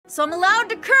So I'm allowed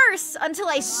to curse until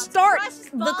I start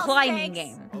the climbing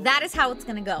game. That is how it's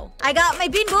gonna go. I got my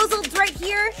Bean Boozled right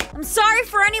here. I'm sorry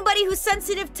for anybody who's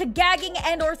sensitive to gagging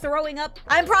and or throwing up.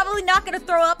 I'm probably not gonna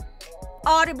throw up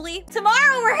audibly.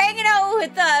 Tomorrow we're hanging out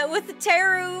with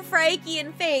Teru, Frankie,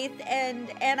 and Faith,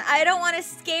 and I don't want to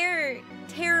scare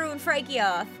Teru and Frankie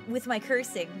off with my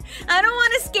cursing. I don't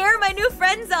want to scare my new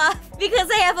friends off because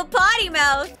I have a potty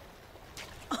mouth.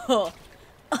 Oh.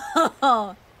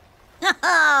 Oh.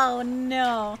 Oh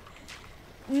no.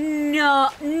 No.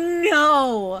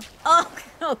 No.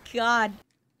 Oh God.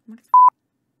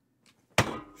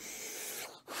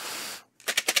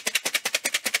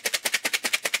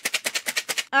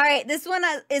 All right, this one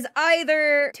is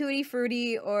either Tutti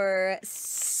Frutti or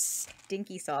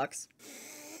Stinky Socks.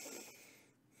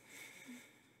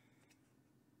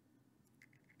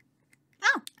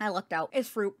 Oh, I lucked out. It's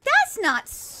fruit. That's not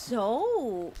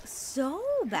so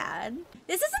bad.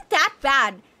 This isn't that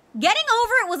bad. Getting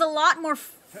over it was a lot more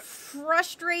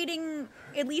frustrating,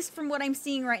 at least from what I'm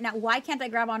seeing right now. Why can't I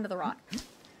grab onto the rock?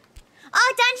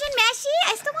 Oh, Dungeon Meshi?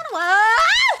 I still want to...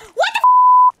 Ah! What the f?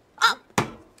 Oh.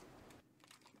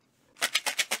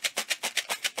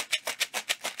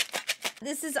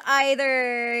 This is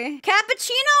either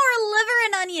cappuccino or liver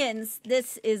and onions.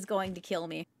 This is going to kill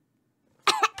me.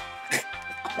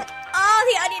 Oh,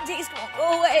 the onion taste won't go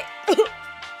away.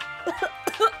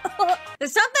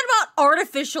 There's something about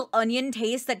artificial onion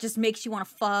taste that just makes you want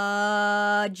to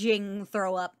fudging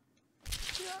throw up.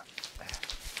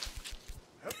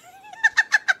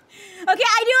 Okay,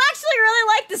 I do actually really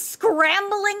like the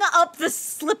scrambling up the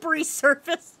slippery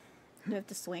surface. Do I have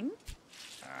to swing?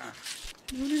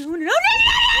 No.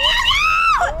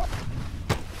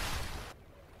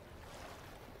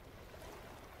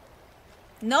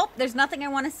 Nope, there's nothing I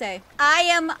want to say. I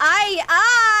am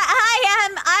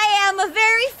a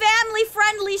very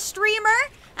family-friendly streamer,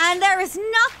 and there is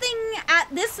nothing at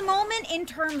this moment in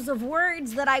terms of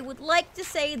words that I would like to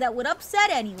say that would upset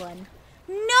anyone.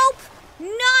 Nope, not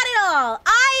at all.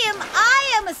 I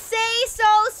am a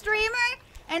SeIsO streamer,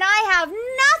 and I have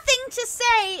nothing to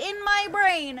say in my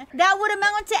brain that would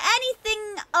amount to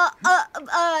anything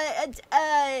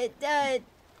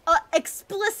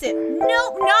explicit.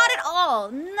 Nope, not at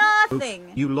all.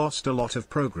 Nothing. You lost a lot of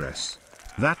progress.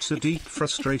 That's a deep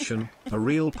frustration, a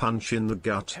real punch in the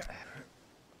gut.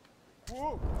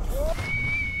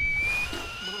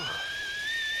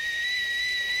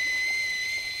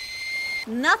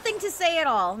 Nothing to say at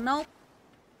all. Nope.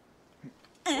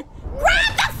 Grab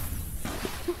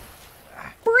the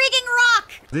freaking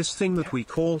rock! This thing that we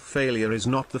call failure is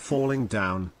not the falling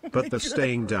down, but the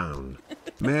staying down.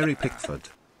 Mary Pickford.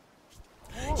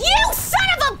 You son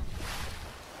of a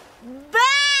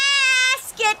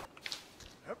basket!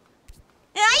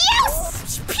 You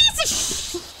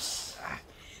piece of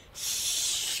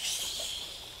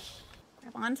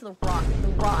Grab onto the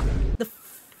rock. The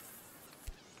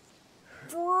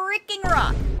freaking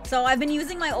rock. So I've been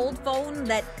using my old phone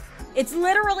that it's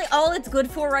literally all it's good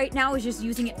for right now is just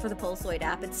using it for the Pulsoid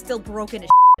app. It's still broken as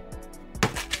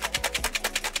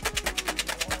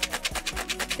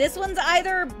This one's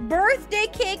either birthday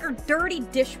cake or dirty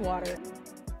dishwater.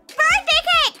 Birthday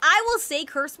cake! I will say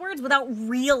curse words without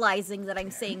realizing that I'm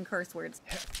saying curse words.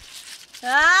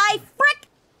 I frick!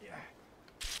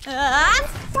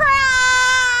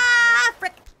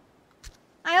 Frick!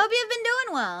 I hope you've been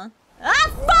doing well.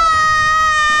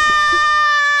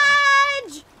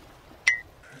 Fudge!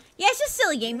 Yeah, it's just a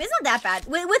silly game. It's not that bad.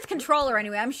 With controller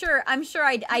anyway. I'm sure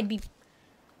I'd be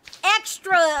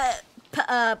extra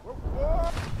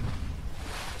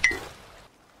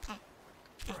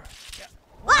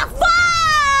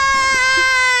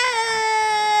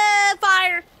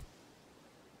fire!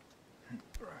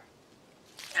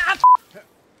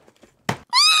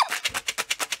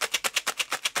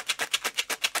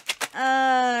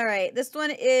 Alright, this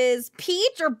one is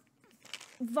peach or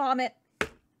vomit.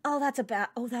 Oh, that's a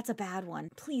bad one.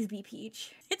 Please be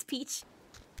peach. It's peach.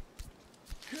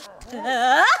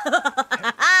 Get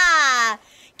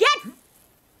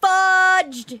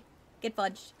fudged! Get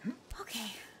fudged.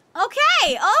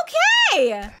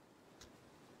 Okay.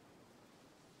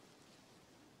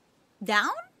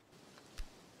 Down?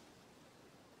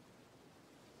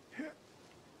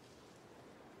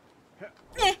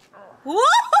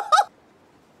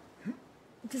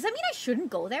 Does that mean I shouldn't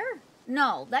go there?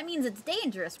 No, that means it's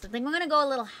dangerous, but then we're gonna go a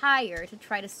little higher to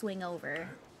try to swing over.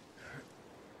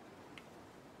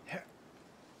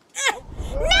 No,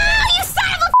 you son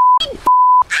of a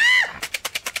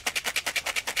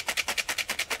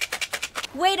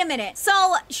Wait a minute.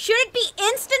 So, should it be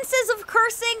instances of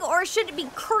cursing or should it be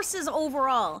curses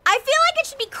overall? I feel like it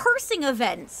should be cursing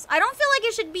events. I don't feel like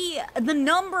it should be the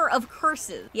number of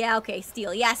curses. Yeah, okay,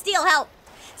 steal. Yeah, steal, help.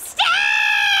 Steal!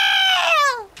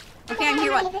 Okay, I'm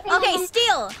here. What? Okay,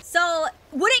 steal. So,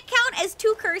 would it count as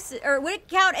 2 curses, or would it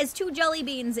count as 2 jelly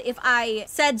beans if I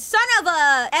said son of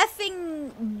a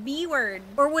effing B word?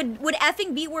 Or would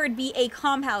effing B word be a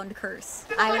compound curse?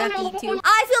 I would have to eat 2.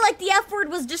 I feel like the F word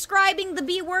was describing the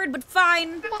B word, but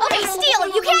fine. Okay, steal.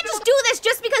 You can't just do this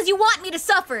just because you want me to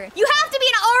suffer. You have to be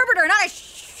an arbiter, not a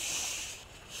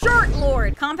shirt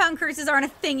lord. Compound curses aren't a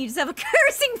thing. You just have a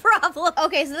cursing problem.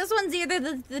 Okay, so this one's either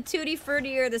the Tutti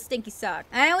Frutti or the Stinky Sock.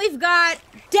 And we've got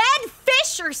dead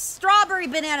fish or strawberry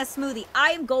banana smoothie.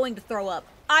 I am going to throw up.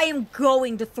 I am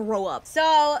going to throw up.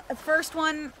 So, the first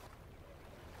one.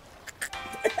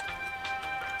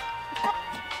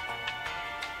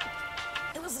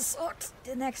 It was a sock.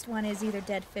 The next one is either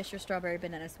dead fish or strawberry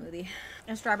banana smoothie.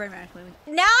 A strawberry banana smoothie.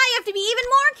 Now I have to be even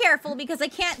more careful because I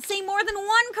can't say more than 1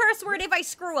 curse word if I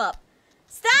screw up.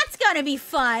 So that's gonna be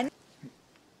fun.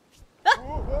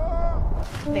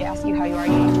 They ask you how you are,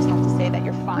 you just have to say that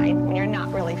you're fine when you're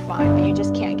not really fine, but you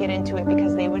just can't get into it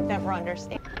because they would never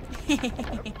understand.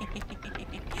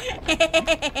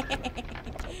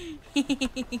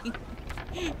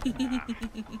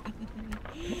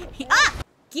 Ah!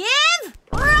 Give!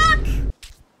 Rock!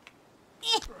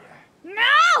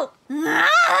 No! Ah!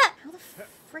 How the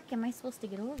frick am I supposed to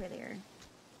get over there?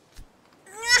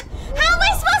 How am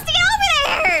I supposed to get over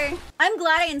there? I'm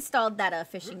glad I installed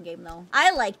that fishing game though.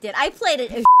 I liked it. I played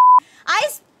it as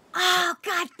oh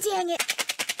god dang it.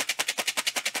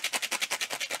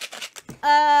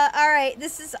 Alright,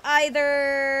 this is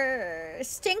either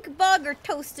stink bug or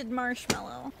toasted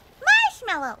marshmallow.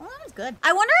 Marshmallow! Well, that was good.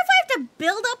 I wonder if I have to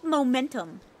build up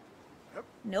momentum.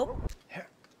 Nope.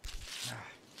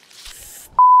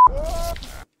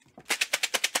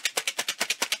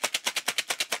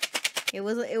 It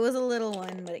was a little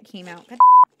one, but it came out. God.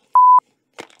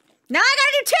 Now I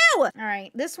gotta do 2!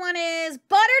 Alright, this one is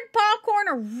buttered popcorn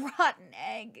or rotten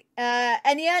egg.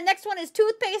 And the next one is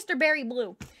toothpaste or berry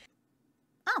blue.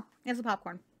 Oh, there's the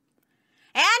popcorn.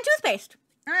 And toothpaste.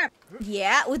 Alright.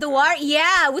 Yeah, with the water.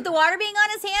 Yeah, with the water being on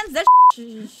his hands, that's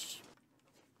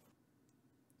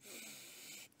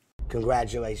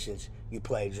Congratulations, you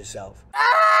played yourself.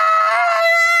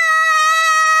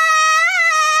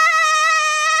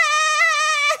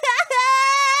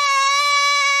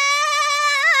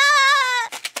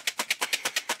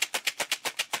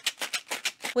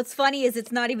 What's funny is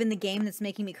it's not even the game that's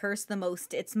making me curse the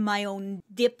most. It's my own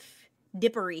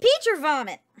dippery. Peach or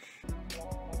vomit?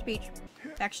 Peach.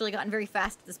 Actually gotten very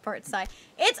fast at this part side.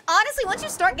 It's honestly, once you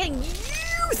start getting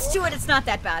used to it, it's not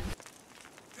that bad.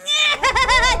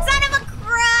 Son of a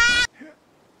crap!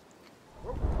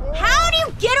 How do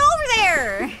you get over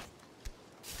there?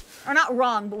 Or not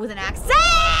wrong, but with an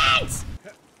accent!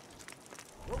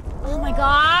 Oh my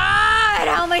god!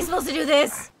 How am I supposed to do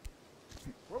this?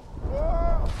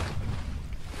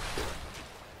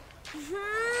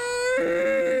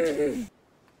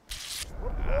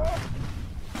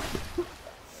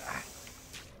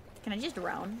 Can I just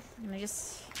drown? Can I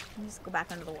just go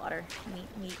back under the water?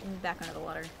 Me back under the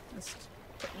water. Just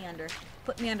put me under.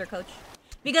 Put me under, coach.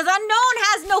 Because unknown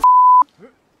has no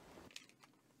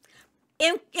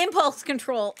impulse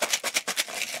control.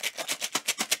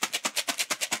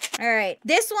 Alright.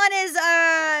 This one is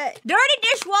dirty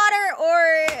dishwater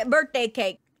or birthday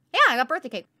cake. Yeah, I got birthday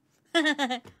cake.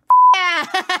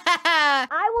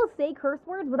 I will say curse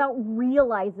words without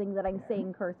realizing that I'm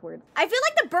saying curse words. I feel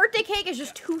like the birthday cake is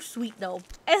just too sweet though.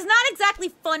 It's not exactly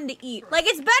fun to eat. Like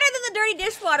it's better than the dirty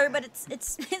dishwater, but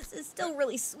it's still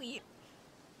really sweet.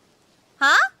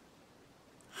 Huh?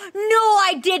 No,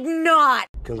 I did not.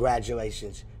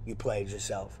 Congratulations, you played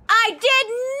yourself. I did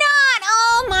not.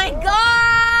 Oh my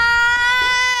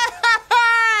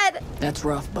god. That's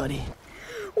rough, buddy.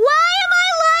 Why am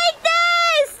I like this?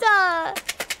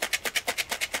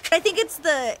 I think it's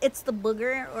the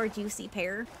booger or juicy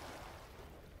pear.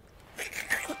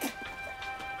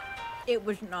 It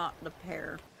was not the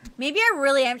pear. Maybe I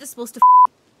really am just supposed to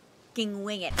f***ing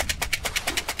wing it.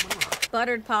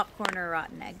 Buttered popcorn or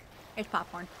rotten egg. It's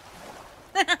popcorn.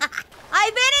 I've been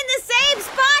in the same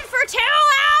spot for 2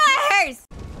 hours!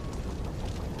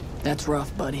 That's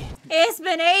rough, buddy. It's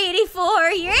been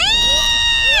 84 years!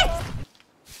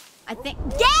 I think...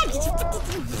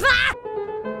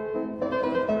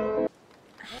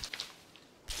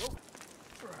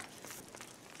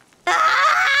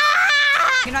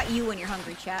 You're not you when you're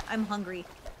hungry, chat. I'm hungry.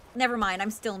 Never mind, I'm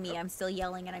still me. I'm still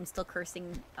yelling and I'm still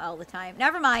cursing all the time.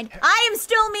 Never mind. I am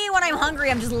still me when I'm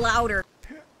hungry. I'm just louder.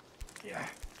 Yeah.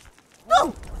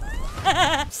 Woo!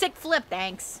 Sick flip,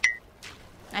 thanks.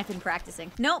 I've been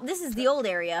practicing. Nope, this is the old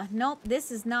area. Nope,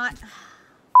 this is not.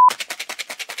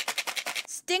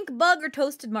 Stink bug or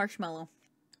toasted marshmallow?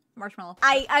 Marshmallow.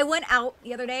 I went out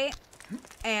the other day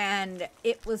and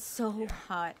it was so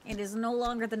hot. It is no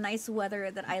longer the nice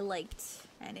weather that I liked,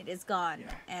 and it is gone.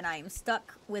 And I am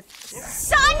stuck with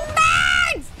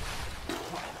sunburns!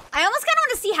 I almost kind of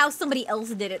want to see how somebody else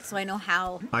did it so I know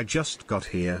how. I just got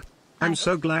here. I'm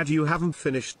so glad you haven't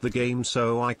finished the game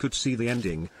so I could see the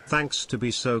ending. Thanks to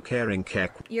be so caring,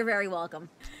 Kek. You're very welcome.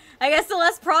 I guess the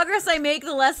less progress I make,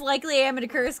 the less likely I am to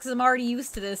curse because I'm already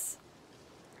used to this.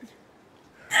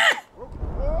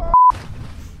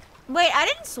 Wait, I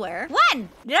didn't swear. When?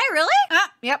 Did I really?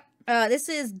 Yep. This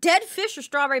is dead fish or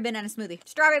strawberry banana smoothie.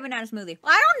 Strawberry banana smoothie.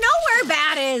 I don't know where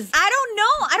bad is. I don't know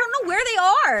where they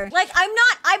are. Like,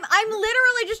 I'm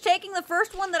literally just taking the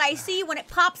first one that I see when it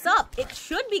pops up. It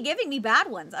should be giving me bad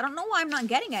ones. I don't know why I'm not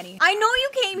getting any. I know you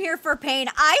came here for pain.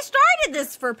 I started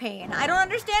this for pain. I don't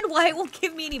understand why it won't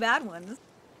give me any bad ones.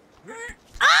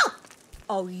 Oh!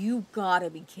 Oh, you gotta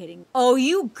be kidding. Oh,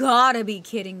 you gotta be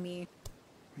kidding me.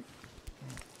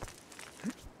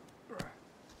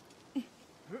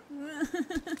 No!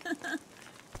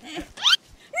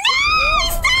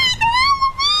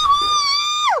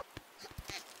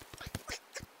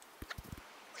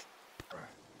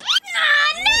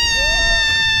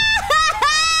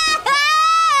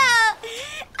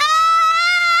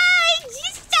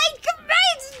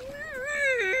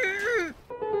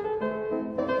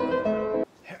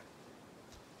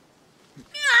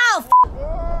 Stop!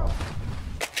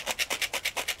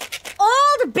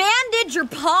 Old bandage or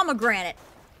pomegranate?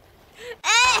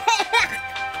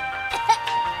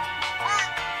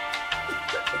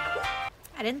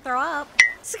 I didn't throw up.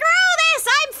 Screw this!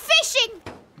 I'm fishing!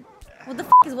 What the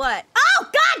f is what? Oh,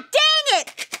 god dang it!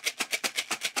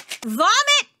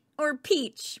 Vomit or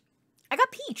peach? I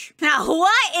got peach. Now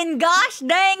what in gosh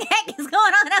dang heck is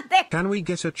going on out there? Can we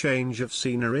get a change of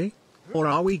scenery? Or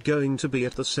are we going to be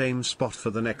at the same spot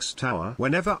for the next tower?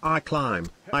 Whenever I climb,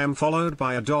 I am followed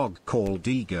by a dog called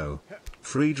Ego.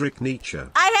 Friedrich Nietzsche.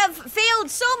 I have failed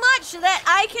so much that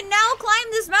I can now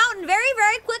climb this mountain very,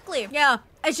 very quickly. Yeah,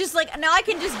 it's just like, now I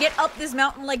can just get up this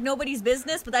mountain like nobody's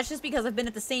business, but that's just because I've been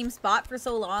at the same spot for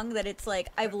so long that it's like,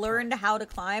 I've learned how to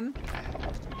climb.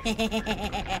 Look at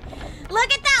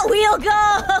that wheel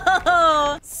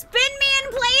go! Spin me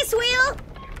in place, wheel!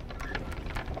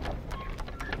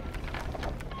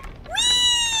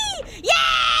 Whee!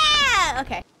 Yeah!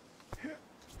 Okay.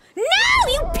 No,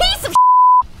 you piece of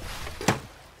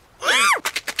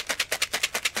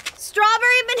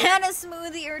strawberry banana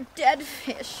smoothie or dead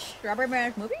fish? Strawberry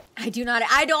banana smoothie?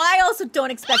 I also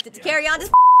don't expect it to carry on.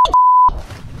 Just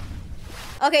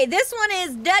okay, this one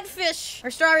is dead fish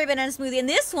or strawberry banana smoothie, and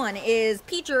this one is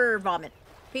peach or vomit.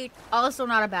 Peach, also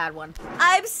not a bad one.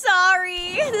 I'm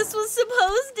sorry. This was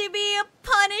supposed to be a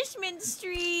punishment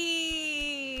stream.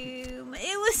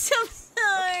 It was so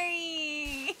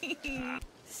sorry.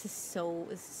 This is so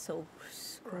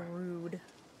screwed.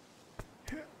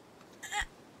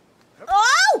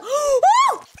 Oh! Oh!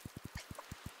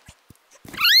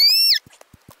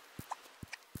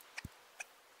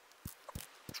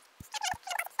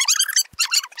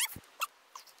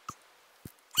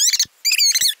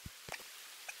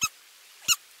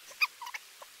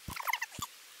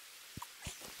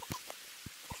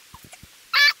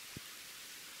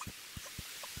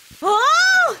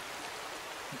 Oh!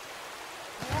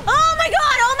 Oh my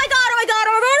god! Oh my god! Oh my god! Oh my god!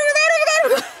 Oh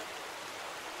my god!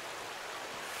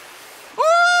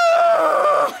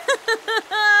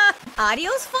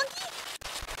 Audio's funky?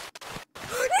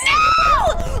 No!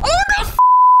 Oh my god!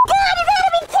 You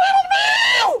gotta be kidding me!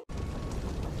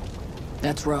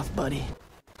 That's rough, buddy.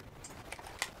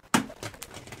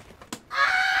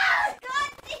 Ah!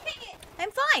 God dang it!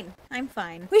 I'm fine. I'm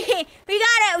fine. We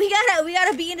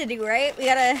got a bean to do, right? We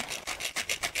got a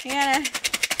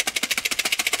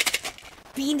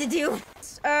bean to do.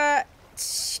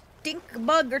 Stink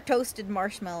bug or toasted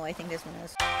marshmallow, I think this one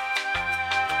is.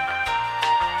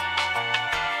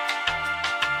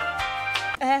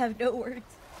 I have no words.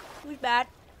 It was bad.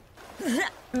 It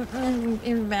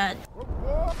was bad.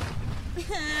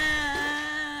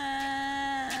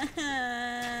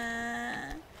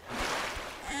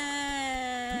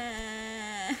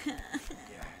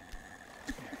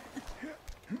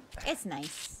 It's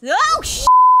nice. Oh, sh!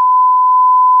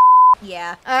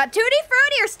 Yeah. Tutti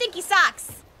Frutti or Stinky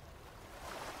Socks?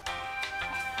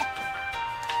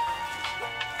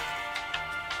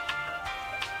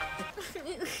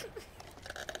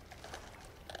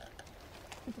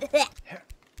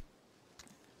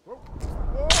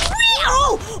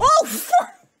 Oh! Oh! It looked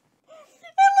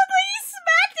like he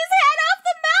smacked his head off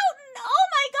the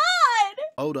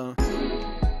Hold on.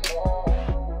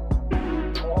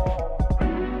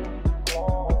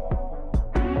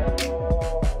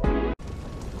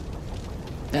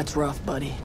 That's rough, buddy.